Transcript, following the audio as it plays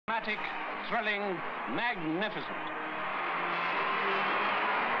dramatic, thrilling, magnificent.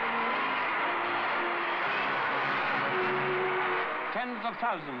 Tens of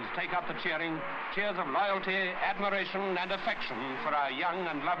thousands take up the cheering, cheers of loyalty, admiration, and affection for our young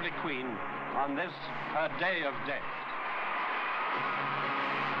and lovely Queen on this, her day of days.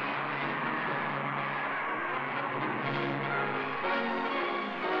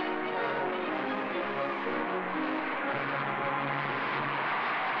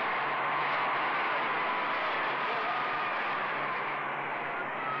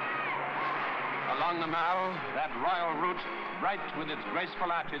 Along the Mall, that royal route, bright with its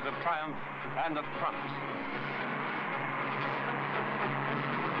graceful arches of triumph and of promise.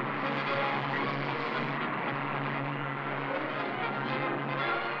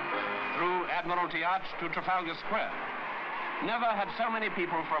 Through Admiralty Arch to Trafalgar Square. Never had so many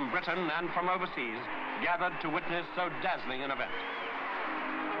people from Britain and from overseas gathered to witness so dazzling an event.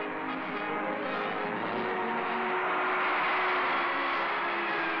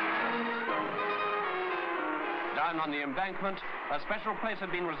 Down on the embankment, a special place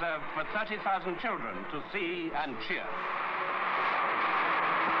had been reserved for 30,000 children to see and cheer.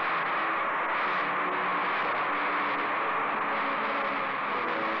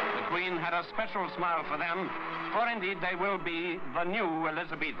 The Queen had a special smile for them, for indeed they will be the new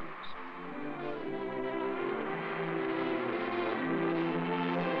Elizabethans.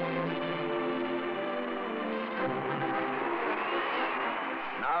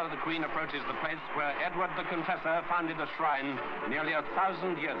 Now the Queen approaches the place where Edward the Confessor founded a shrine nearly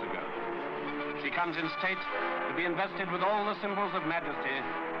 1,000 years ago. She comes in state to be invested with all the symbols of majesty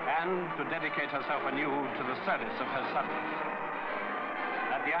and to dedicate herself anew to the service of her subjects.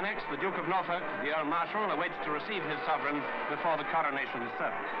 At the annex, the Duke of Norfolk, the Earl Marshal, awaits to receive his sovereign before the coronation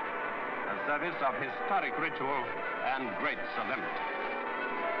service. A service of historic ritual and great solemnity.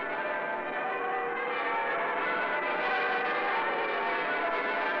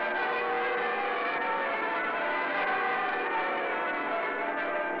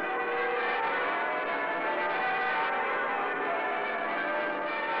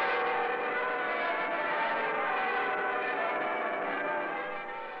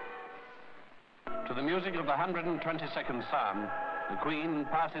 To the music of the 122nd Psalm, the Queen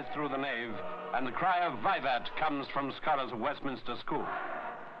passes through the nave, and the cry of Vivat comes from scholars of Westminster School.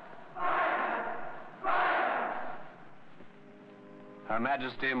 Her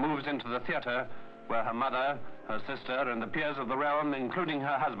Majesty moves into the theatre, where her mother, her sister, and the peers of the realm, including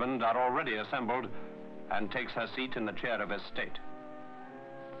her husband, are already assembled, and takes her seat in the chair of estate.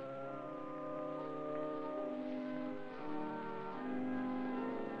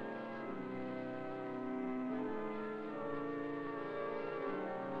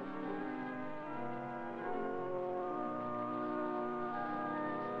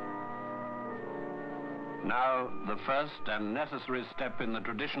 Now, the first and necessary step in the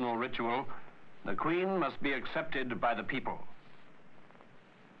traditional ritual, the Queen must be accepted by the people.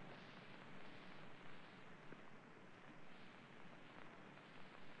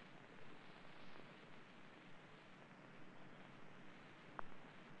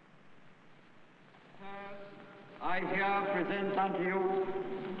 I here present unto you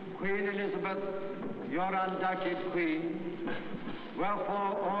Queen Elizabeth, your undoubted Queen.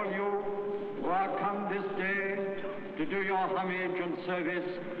 Wherefore all you who are come this day to do your homage and service,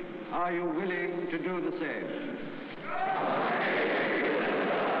 are you willing to do the same?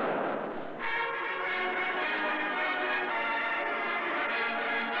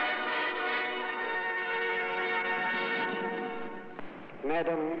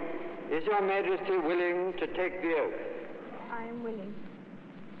 Madam, is your Majesty willing to take the oath? I am willing.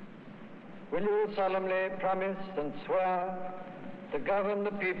 Will you solemnly promise and swear to govern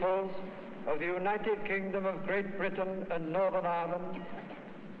the peoples of the United Kingdom of Great Britain and Northern Ireland,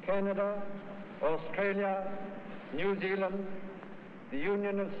 Canada, Australia, New Zealand, the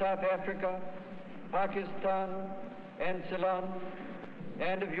Union of South Africa, Pakistan, and Ceylon,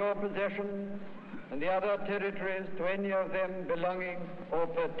 and of your possession and the other territories to any of them belonging or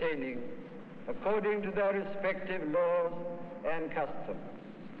pertaining, according to their respective laws and customs?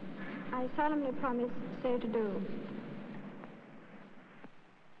 I solemnly promise so to do.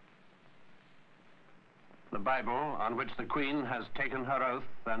 The Bible, on which the Queen has taken her oath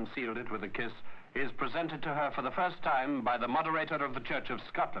and sealed it with a kiss, is presented to her for the first time by the moderator of the Church of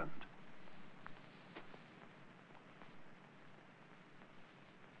Scotland.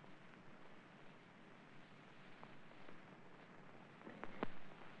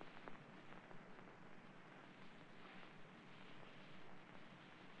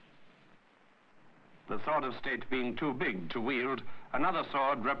 The The sword of state being too big to wield, another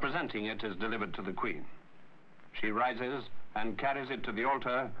sword representing it is delivered to the Queen. She rises and carries it to the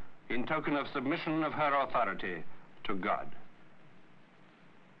altar in token of submission of her authority to God.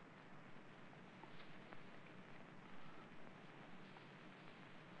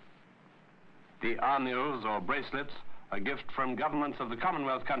 The armilles or bracelets, a gift from governments of the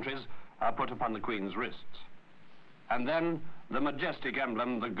Commonwealth countries, are put upon the Queen's wrists. And then the majestic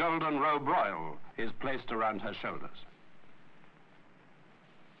emblem, the golden robe royal, is placed around her shoulders.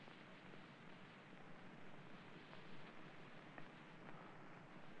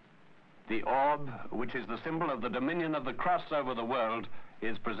 The orb, which is the symbol of the dominion of the cross over the world,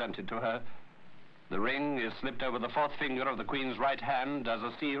 is presented to her. The ring is slipped over the fourth finger of the Queen's right hand as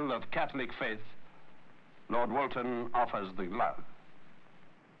a seal of Catholic faith. Lord Walton offers the glove.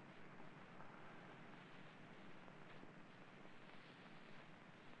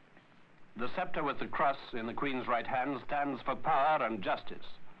 The scepter with the cross in the Queen's right hand stands for power and justice.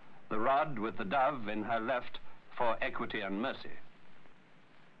 The rod with the dove in her left for equity and mercy.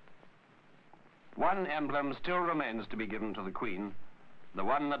 One emblem still remains to be given to the Queen, the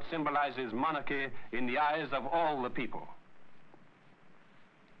one that symbolizes monarchy in the eyes of all the people.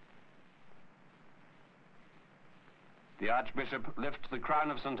 The Archbishop lifts the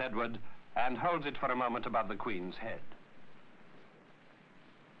crown of St. Edward and holds it for a moment above the Queen's head.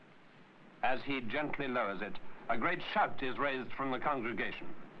 As he gently lowers it, a great shout is raised from the congregation.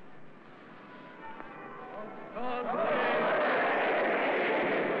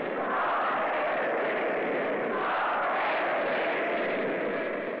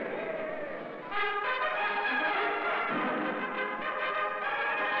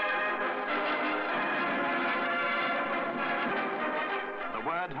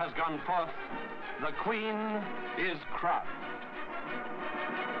 Has gone forth. The Queen is crowned.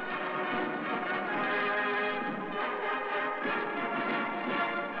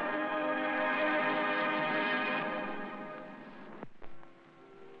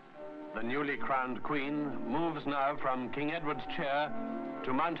 The newly crowned Queen moves now from King Edward's chair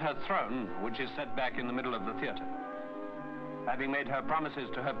to mount her throne, which is set back in the middle of the theatre. Having made her promises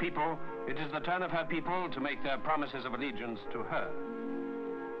to her people, it is the turn of her people to make their promises of allegiance to her.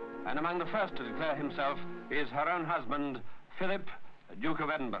 And among the first to declare himself is her own husband, Philip, Duke of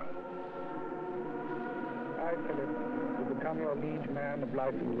Edinburgh. I, Philip, will become your liege man of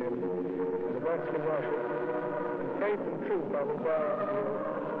life and limb, and of earthly worship. In faith and truth I will bear unto you,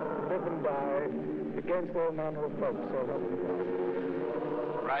 to live and die, against all manner of folk, so help me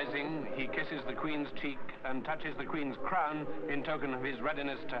God. Rising, he kisses the Queen's cheek and touches the Queen's crown in token of his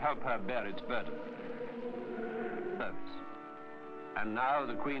readiness to help her bear its burden. Service. And now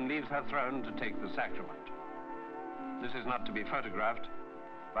the Queen leaves her throne to take the sacrament. This is not to be photographed,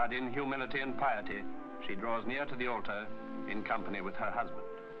 but in humility and piety, she draws near to the altar in company with her husband.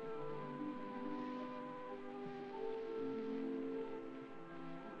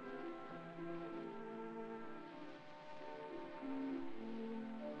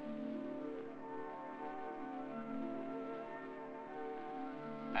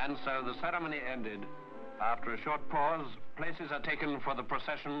 And so the ceremony ended. After a short pause, places are taken for the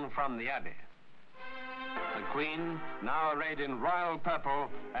procession from the Abbey. The Queen, now arrayed in royal purple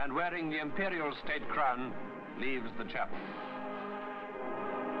and wearing the imperial state crown, leaves the chapel.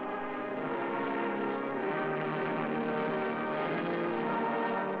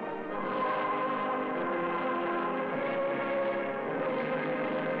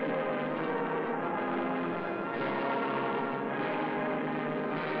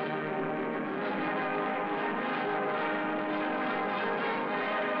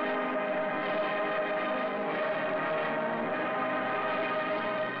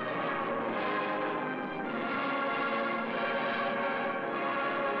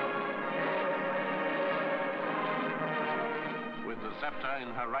 In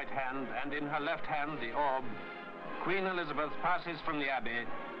her right hand and in her left hand the orb, Queen Elizabeth passes from the Abbey,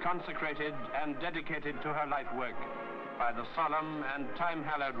 consecrated and dedicated to her life work by the solemn and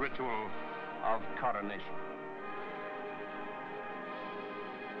time-hallowed ritual of coronation.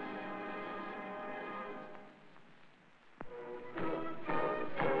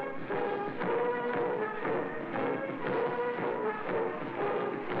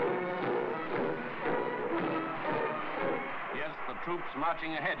 Troops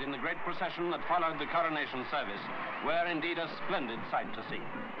marching ahead in the great procession that followed the coronation service were indeed a splendid sight to see.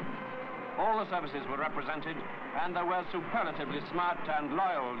 All the services were represented, and there were superlatively smart and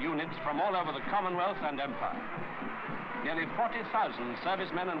loyal units from all over the Commonwealth and Empire. Nearly 40,000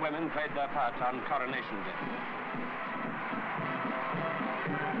 servicemen and women played their part on Coronation Day.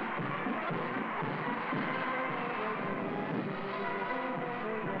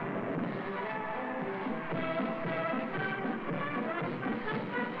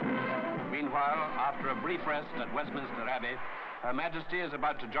 Meanwhile, after a brief rest at Westminster Abbey, Her Majesty is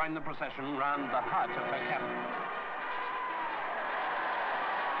about to join the procession round the heart of her capital.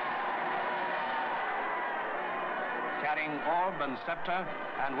 Carrying orb and scepter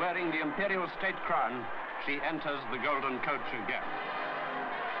and wearing the imperial state crown, she enters the golden coach again.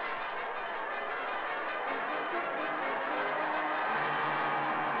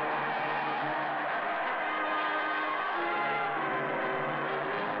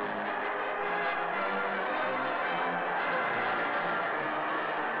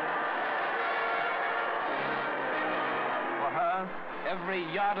 Every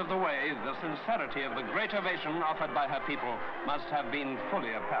yard of the way, the sincerity of the great ovation offered by her people must have been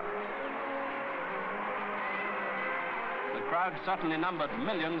fully apparent. The crowd certainly numbered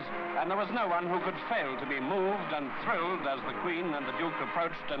millions, and there was no one who could fail to be moved and thrilled as the Queen and the Duke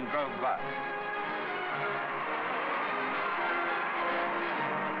approached and drove by.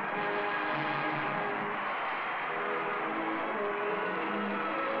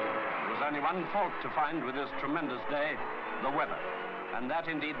 There was only one fault to find with this tremendous day: the weather. And that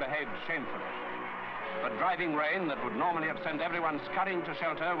indeed behaved shamefully. But driving rain that would normally have sent everyone scurrying to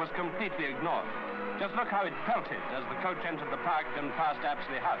shelter was completely ignored. Just look how it pelted as the coach entered the park and passed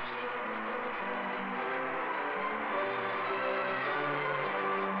Apsley House.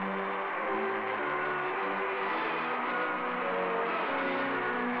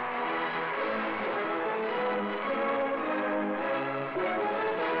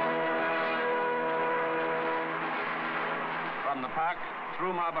 From the park,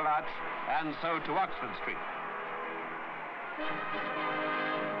 through Marble Arch, and so to Oxford Street.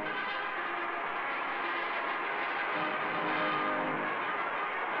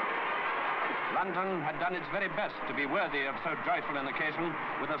 London had done its very best to be worthy of so joyful an occasion,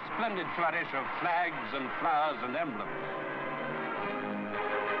 with a splendid flourish of flags and flowers and emblems.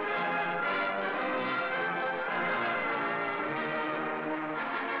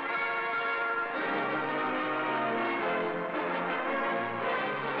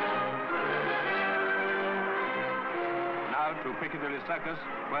 To Piccadilly Circus,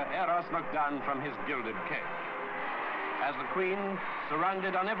 where Eros looked down from his gilded cage. As the Queen,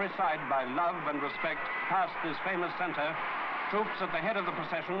 surrounded on every side by love and respect, passed this famous centre, troops at the head of the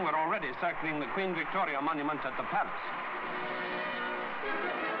procession were already circling the Queen Victoria monument at the palace.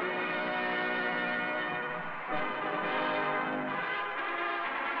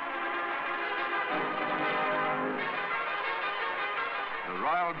 The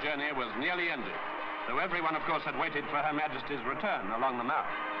royal journey was nearly ended, though everyone, of course, had waited for Her Majesty's return along the Mall.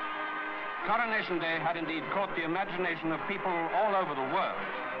 Coronation Day had indeed caught the imagination of people all over the world,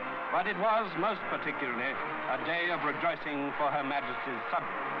 but it was most particularly a day of rejoicing for Her Majesty's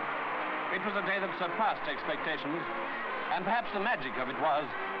subjects. It was a day that surpassed expectations, and perhaps the magic of it was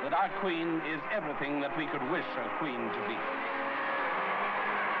that our Queen is everything that we could wish a Queen to be.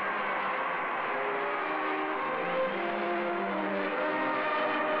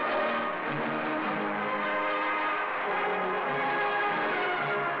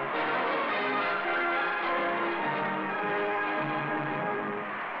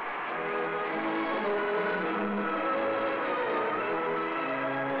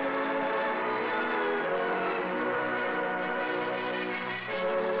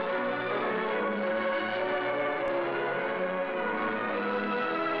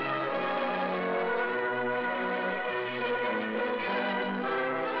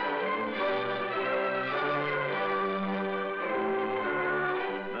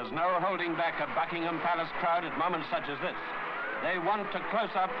 Holding back a Buckingham Palace crowd at moments such as this. They want a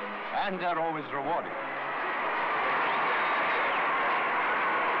close-up, and they're always rewarded.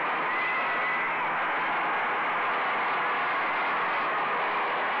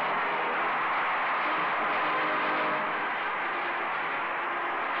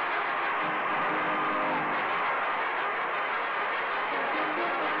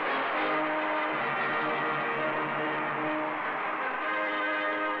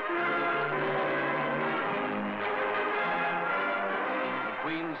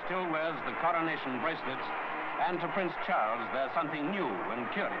 Still wears the coronation bracelets, and to Prince Charles there's something new and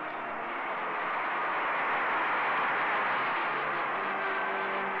curious.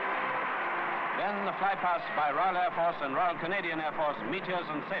 Then the flypast by Royal Air Force and Royal Canadian Air Force meteors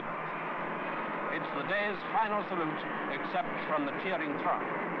and sabres. It's the day's final salute, except from the cheering throng.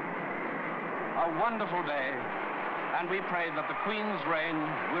 A wonderful day, and we pray that the Queen's reign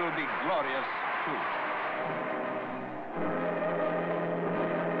will be glorious too.